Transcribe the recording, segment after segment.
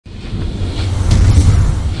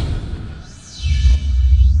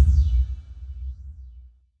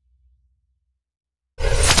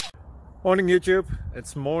Morning YouTube,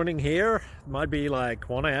 it's morning here. It might be like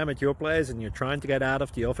 1 a.m. at your place and you're trying to get out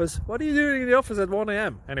of the office. What are you doing in the office at 1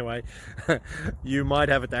 a.m.? Anyway, you might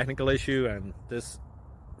have a technical issue and this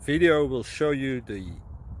video will show you the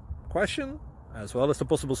question as well as the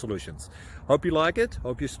possible solutions. Hope you like it,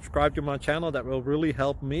 hope you subscribe to my channel. That will really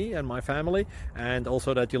help me and my family, and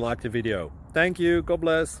also that you like the video. Thank you, God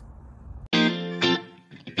bless.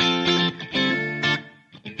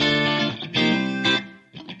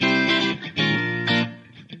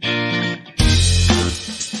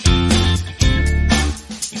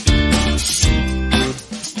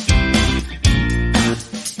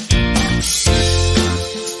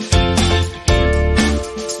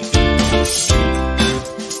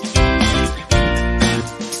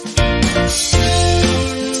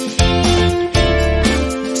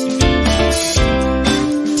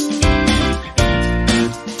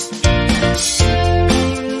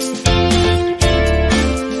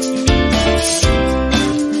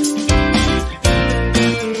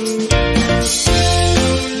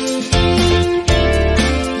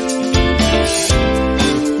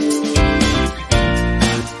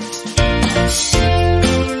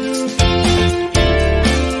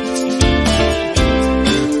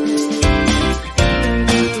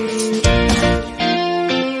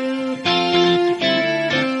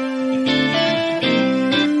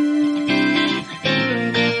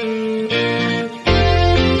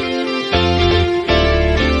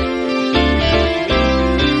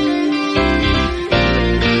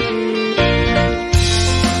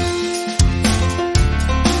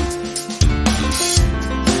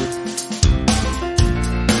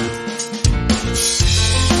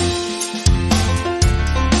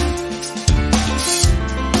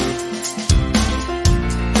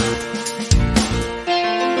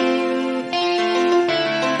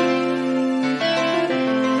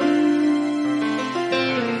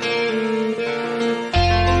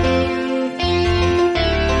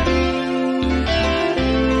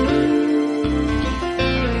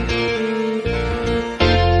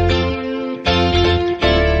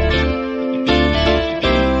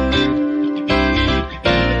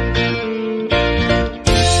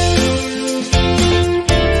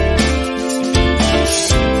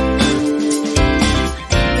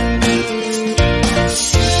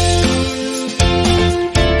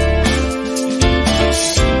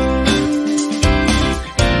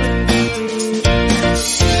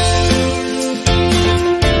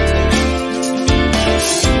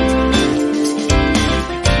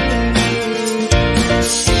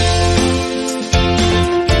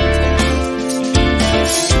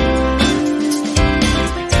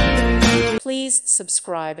 Please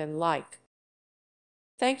subscribe and like.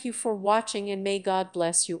 Thank you for watching and may God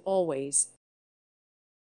bless you always.